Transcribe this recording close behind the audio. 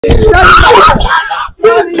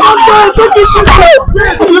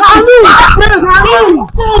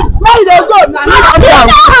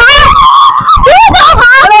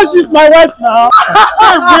She's my wife now.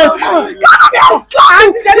 Why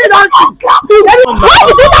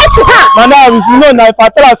did you lie to her? Madam, if you know now, if I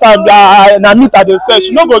tell her something, I meet her, they say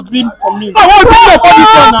she no go green for me. I want to go for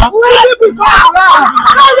this one now.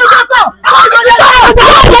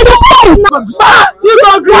 You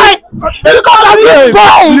go green. You go green.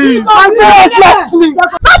 Please. My parents left me.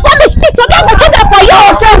 How come you speak to them? Go there for you.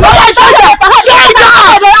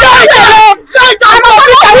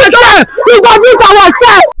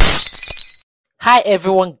 Hi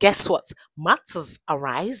everyone, guess what? Matters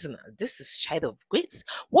arise now. This is Child of Grace.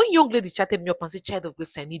 One young lady chatted me up and said, Child of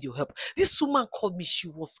Grace, I need your help. This woman called me, she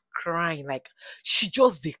was crying, like she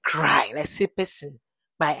just did cry. Like say person.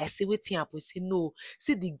 But I say waiting up, we say no.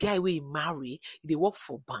 See the guy where he marry, they work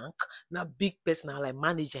for bank, now big person, now like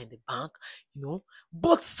manager in the bank, you know.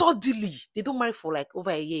 But suddenly they don't marry for like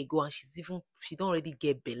over a year ago, and she don't already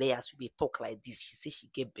get belly as they talk like this. She say she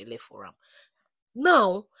get belly for him.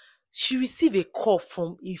 Now she received a call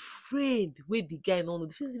from a friend where the guy no know.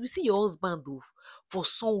 We see your husband though for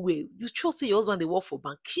somewhere. You sure say your husband they work for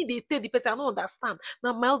bank. She they tell the person, I don't understand.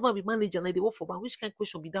 Now my husband be manager and they work for bank. Which kind of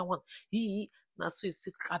question be that one? Now so you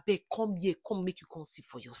say, I beg, come here, come make you come see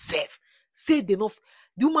for yourself. Say they enough.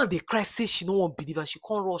 The woman they cry, say she no one believe and she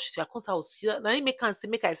can't rush. She can't say, now make her say,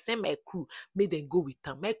 make I send my crew, make them go with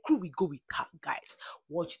her. My crew will go with her, guys.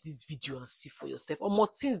 Watch this video and see for yourself. Or more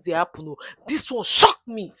things they happen. Oh, this one shocked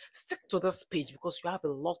me. Stick to this page because you have a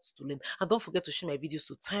lot to learn. And don't forget to share my videos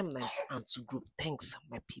to timelines and to group. Thanks,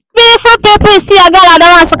 my people. Beautiful people, see a girl. I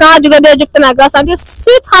don't want to come to go Egypt and grass. And this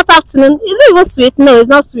sweet hot afternoon, is it even sweet? No, it's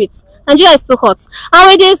not sweet. Nigeria is too hot. And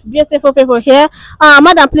with these beautiful people here,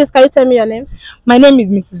 madam, please, can you tell me your name? My name is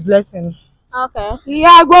Mrs. Blessing. Okay.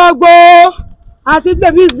 Yeah, go. Auntie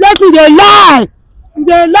Miss Blessing, they lie.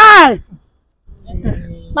 They lie.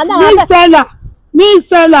 Madam, Miss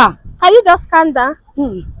Seller. Can you just calm down?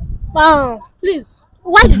 Please.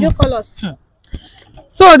 Why did you call us?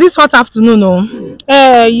 So this hot afternoon,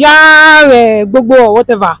 Gbogbo or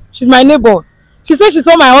whatever. She's my neighbor. She said she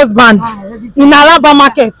saw my husband in Alaba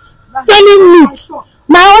market selling meat.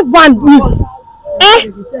 My husband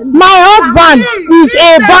is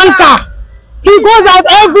a banker. He goes out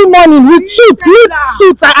every morning with meat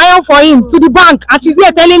suits I iron for him to the bank, and she's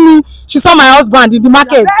here telling me she saw my husband in the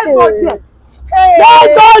market.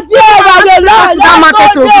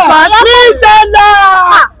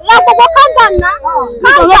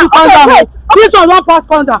 This one won't pass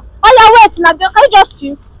conda. Oh yeah, wait, now can you just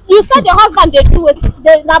chill? You said your husband they do it.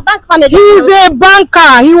 The bank manager. He's a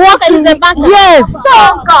banker. He works in a banker. Yes.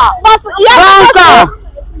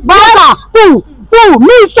 Banker. Who?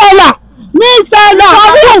 Miss Seller.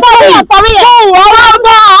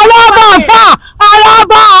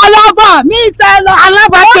 Alaba. Miss Seller.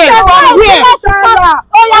 Alaba. Oh yeah, wait.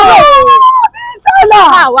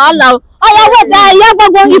 Oh yeah,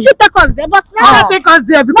 wait. You should take us there, but now take us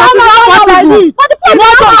there because it's not possible.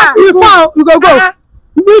 You go.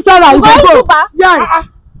 Miss Seller, you go.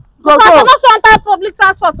 Yes. Go. Because I don't enter public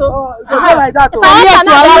transport. Go like that. No.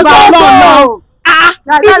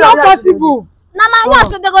 It's not possible. Now my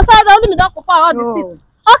house, they go say they only me don't occupy all the seats.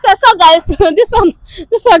 Okay, so guys, this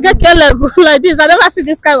one get like this. I never see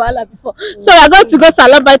this kind of wahala before. So we're going to go to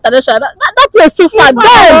Alaba International. That place too far. Go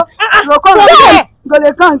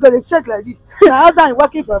they check like this. My husband is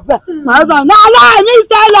working for them. My husband, no, Miss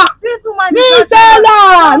Seller. This woman, Miss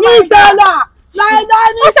Seller.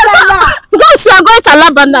 Because we are going to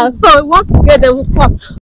Alaba now, so once we get there, we'll come.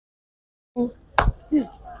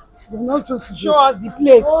 Show us the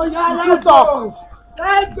place. Oh, yeah, let's go.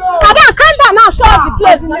 Let's go. Calm down now. Show us the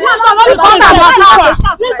place.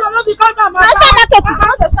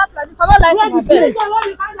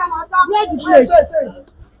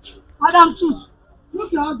 Madam Suit, look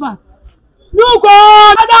your husband. Look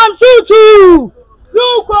on, Madam Suit.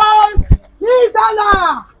 Look on, Miss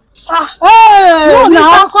Anna. Hey, no,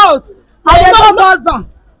 now coat. I love husband.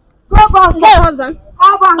 Go back. Get your husband.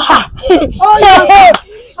 Oh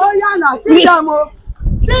yeah, now see them.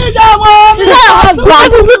 Is that your husband?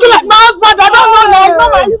 He's looking like my husband. I don't know.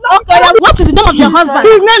 Okay, what is the name of your husband?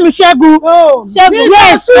 His name is Shegu. Oh, Shegu.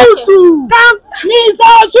 Yes, Sutu. Mr.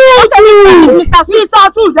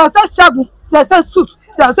 Sutu. They say Shegu. They say suit.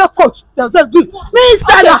 They say coat. They say good.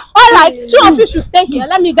 All right, two of you should stay here.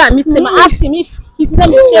 Let me go and meet him and ask him if his name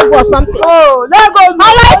is Shegu or something. Oh, let go. All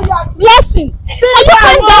right, Blessing. Are you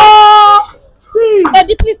kind of?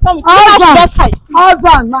 Eddie, please come with me.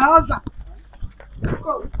 Husband, my husband.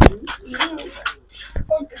 Go.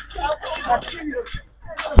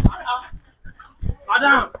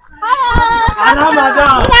 Madam.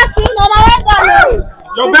 Madam.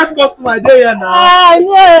 Your best customer there here now. How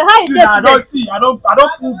you See, get I don't see. I don't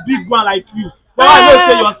pull big one like you. But I don't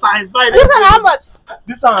say your size. Why this one how much?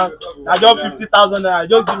 This one, I just 50,000 naira.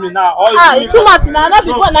 Just give me now. Too much now. Not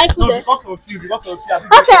before 9 food. No, because of you.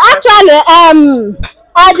 Okay, actually,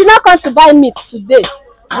 I did not come to buy meat today.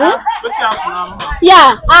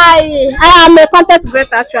 Yeah, I am a content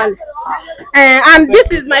creator actually, and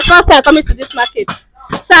this is my first time coming to this market.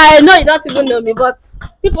 So I know you don't even know me, but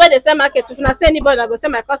people when they sell market, if I say anybody, I go say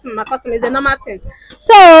my customer is a normal thing.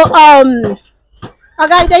 So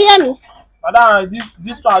okay, they hear me. Madam,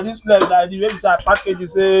 this leg like the way I package you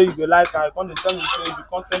say you go like I come to tell me say you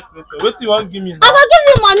content creator. What you want give me now? I go give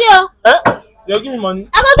you money, oh. You give me money?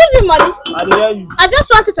 I go give you money. I dey hear you. I just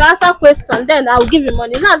want you to answer question, then I will give you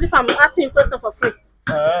money. Not as if I'm asking you question for free.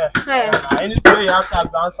 Anything you have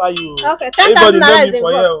to answer you. Okay, 10,000 naira is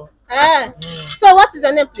involved. So what is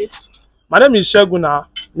your name, please? My name is Shegu now,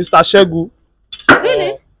 Mr. Shegu.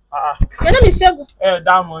 Really? Your name is Shegu?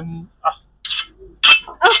 That money.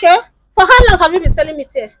 Okay. For how long have you been selling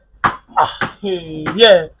meat here?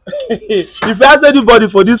 Yeah. If you ask anybody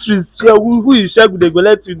for this street, who is Shegu, they go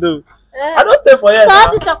let you know. I don't take for you. So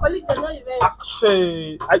how this your colleague they know you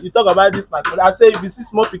very well? You talk about this, my colleague. I say if you see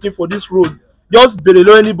small picking for this road, just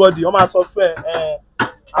below anybody. I'm a software.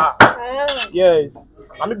 Yes.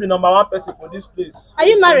 I'm be number one person for this place. Are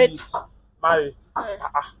you married? Married.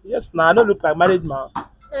 Yes, now I don't look like married man.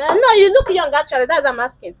 No, you look young actually. That's what I'm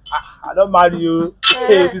asking. I don't marry you.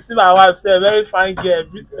 If you see my wife, say very fine girl,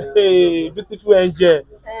 beautiful angel.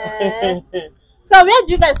 So where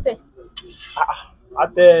do you guys stay?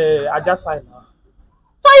 At the Ajasai now.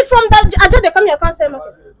 So you from that Aja they come here come sell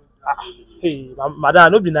market? Hey,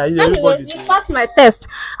 madam, no be naive. Anyways, you pass my test.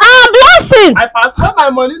 Blessing. I pass my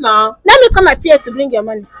money now. Let me call my PA to bring your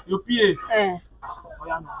money. You PA?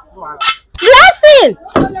 Blessing.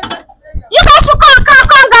 You guys should come,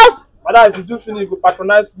 guys. Madam, if you do finish, you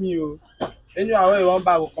patronize me. Anyway, you want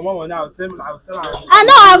buy, will come on money. I'll sell. I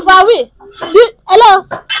know, I'll go away. Hello.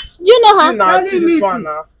 You know her? See this one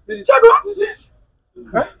now. Check what is this?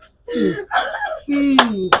 Huh?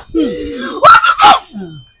 See. What is it?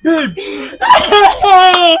 Babe.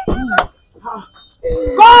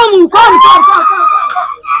 Come.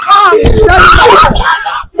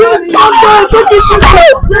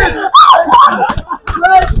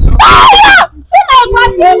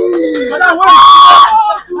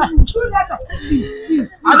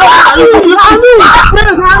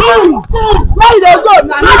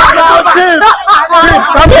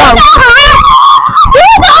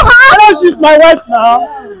 She's my wife now.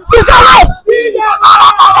 She's my wife. Please.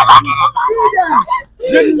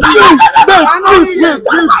 It is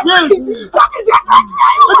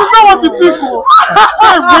not what you think.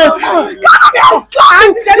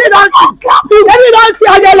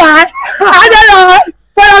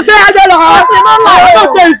 I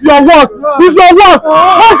don't say it's your work. It's your work.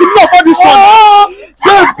 What's the meaning of this one?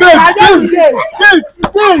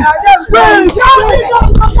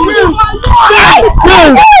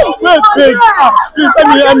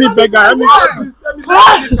 Please, let me beg her. Let me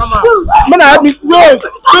help me. Wait.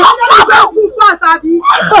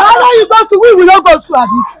 How long you go school? We will not go school,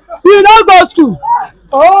 Abi. We will not go school.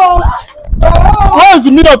 What is the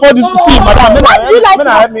meaning of all this? See, madam,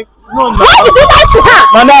 help me. No. Why did you lie to her?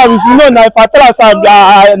 Madam, you know, now if I tell her some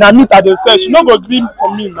na meet at the say, she no go green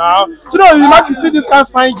for me now. She know you like to see this kind of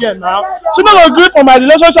fine girl now. She no go green for my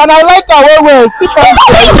relationship, and I like her well. See, fine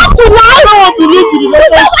girl. You have to lie. I don't want to leave the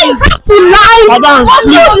relationship. You have to lie. Madam,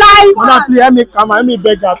 please. Lie. Madam, please help me come. Let me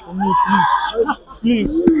beg her for me,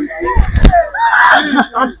 please.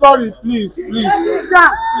 I'm sorry, please. Why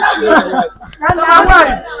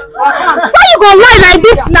you go lie like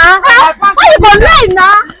this now? Why you go lie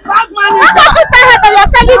now? How can't you tell her that you're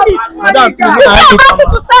selling meat? Madam, You say you want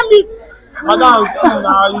to sell meat. Madam, see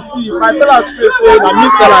now, you see, if I tell her straight, say na me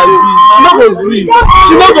sell her be,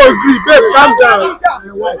 she no go gree. Babe, calm down.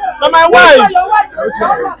 Na my wife.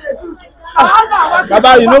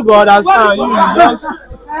 Baba, you no go understand. You just,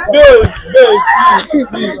 babe,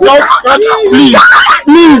 please, just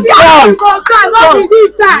please, come. What is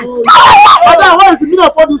this time? Madam, what is the meaning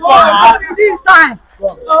of all this one? What is this time?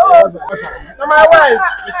 Na my wife.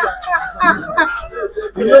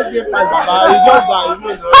 You no get fine, Baba. You just die.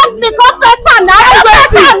 Become better now.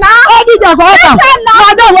 All this dey go awesome.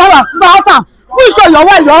 Madam, awesome. Who show your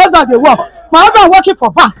wife, your husband dey work? My husband working for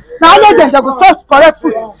bank. Now only them they go chop correct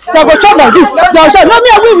food. They go chop like this. They go chop. No me,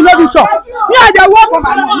 we will not be chop. Me, I dey work for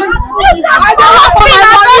my money. I dey work for my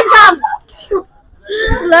money.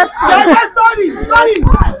 Sorry.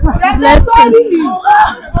 Blessing.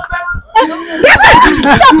 you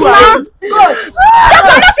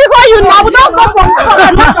now. We don't go from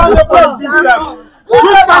Good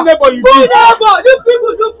neighbor, you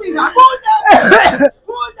people do things. Good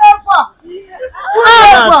neighbor.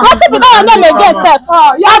 What if you don't know me again, Seth?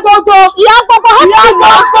 Yagogo.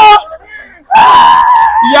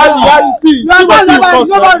 Yeah, see what you cause,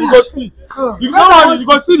 you go see. You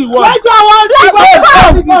go see the one.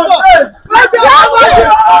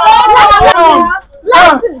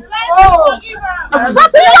 Blessing.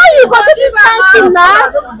 But you know you go to this country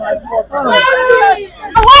now.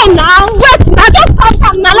 Why now? Wait now, just calm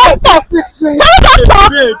down now. Let's talk. Can we just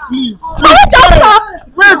talk? Babe, please. Can we just talk?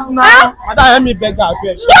 Wait now. I don't hear me beg her.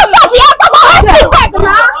 Yourself, you have to go home now.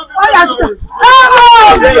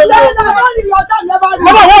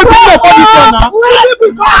 Mama, what's this for this one now?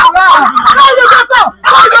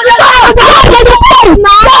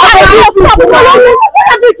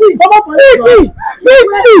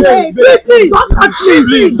 Please, don't touch me.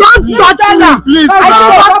 Please, don't touch me. Please,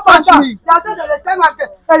 don't touch me.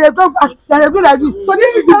 So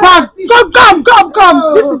this is the bank.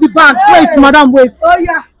 Come. This is the bank. Wait, madam, wait. Oh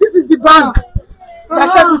yeah. This is the bank. That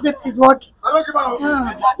said is working.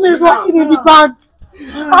 He's working in the bank. Babe,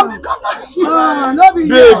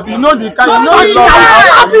 you know the kind. You know the love I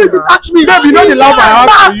have for you. Touch me. Babe, you know the love I have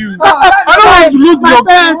for you. I don't want to lose your. I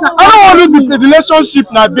don't want to lose the relationship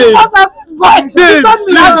now, babe. Babe,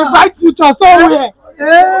 you have a bright future somewhere.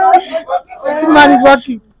 This man is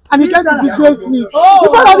working, and he came to disgrace me.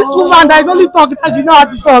 Because of this woman that is only talking, and she know how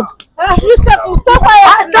to talk. You said, stop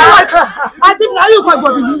quiet. I think now you go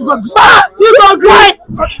cry. You go cry.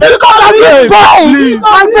 Please.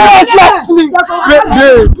 My parents left me.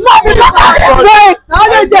 Babe. Now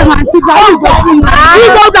they get my teeth. Now you go cry. You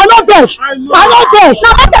go cry. No beg.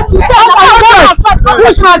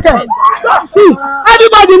 Push myself. See,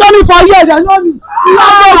 everybody know me for years. They know me.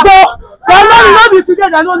 They know me today.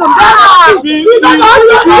 They know me.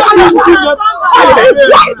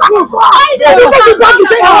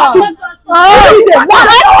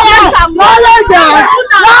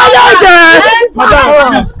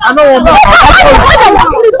 Madam, please, I don't want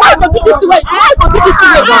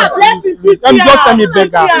let me just send me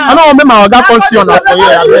beggar. I don't want my other country on that for you.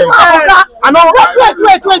 I know.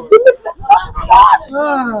 Wait.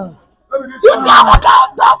 You see how I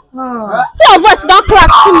can't talk. See your voice don't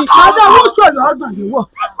crack finish. I won't show your husband the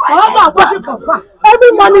work.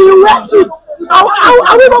 Every morning you wear suit. I will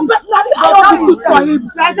not personally I want the suit for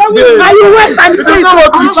him. And you wear and you say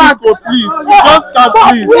please. Just come,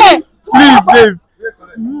 please. Please, babe.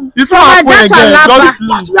 It's not my point again. Just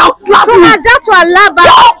please. From Aja to Alaba.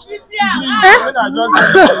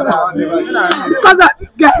 Because of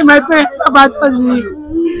this guy, my parents abandoned me.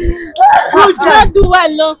 You don't do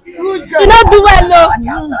well, no. You don't do well, no.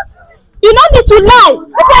 You don't need to lie.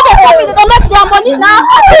 Because they say they don't make their money now.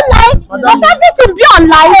 I feel like there's everything to be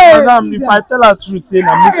online. Madam, if I tell her truth, say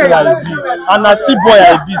na me say I be, and I see boy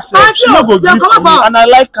I be, so she no go give for me, and I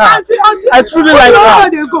like her. I truly like her.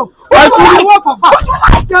 I truly want for her.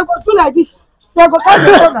 They go do like this. They go carry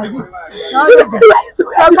yourself like this.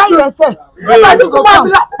 Carry yourself.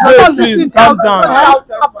 Please, calm down.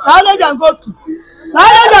 Now let them go school.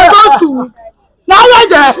 Now let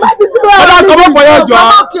them. Madam, come up for your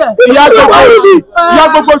job. Ìyá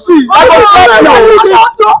gbogbo sí. I go stop you.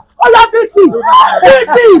 Oya bisi.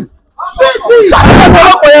 Come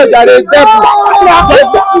up for your job. Can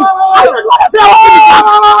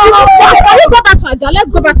you go back to Aja? Let's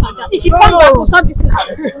go back to Aja. If you come back, we'll stop this.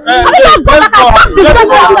 Let's go back and stop this. Let's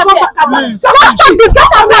stop this. Get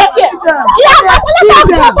outside here. Yeah, let's go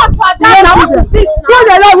back to Aja. Now what is this? Who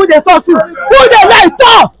they like? Who they talk to? Who they like?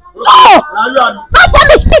 Talk. No! How come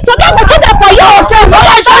you speak to them? They do that for you.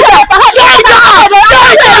 Shut up!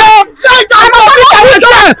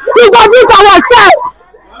 We go meet ourselves.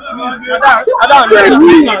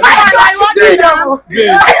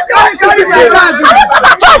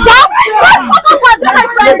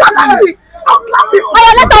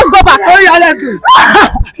 Let us go back. Oh yeah, let's go.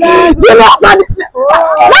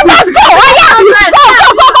 Let us go. Go.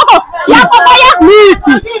 Yeah, meet.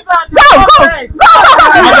 Go.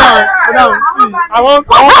 I want.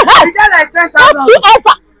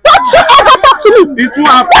 Don't you ever talk to me. It will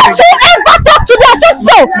happen. Don't you ever talk to me. I said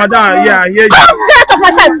so. Madam, yeah, here you come get out of my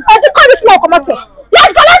sight. I think call this now. Come out here.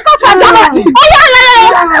 Let's go to Aja. Oh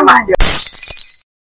yeah.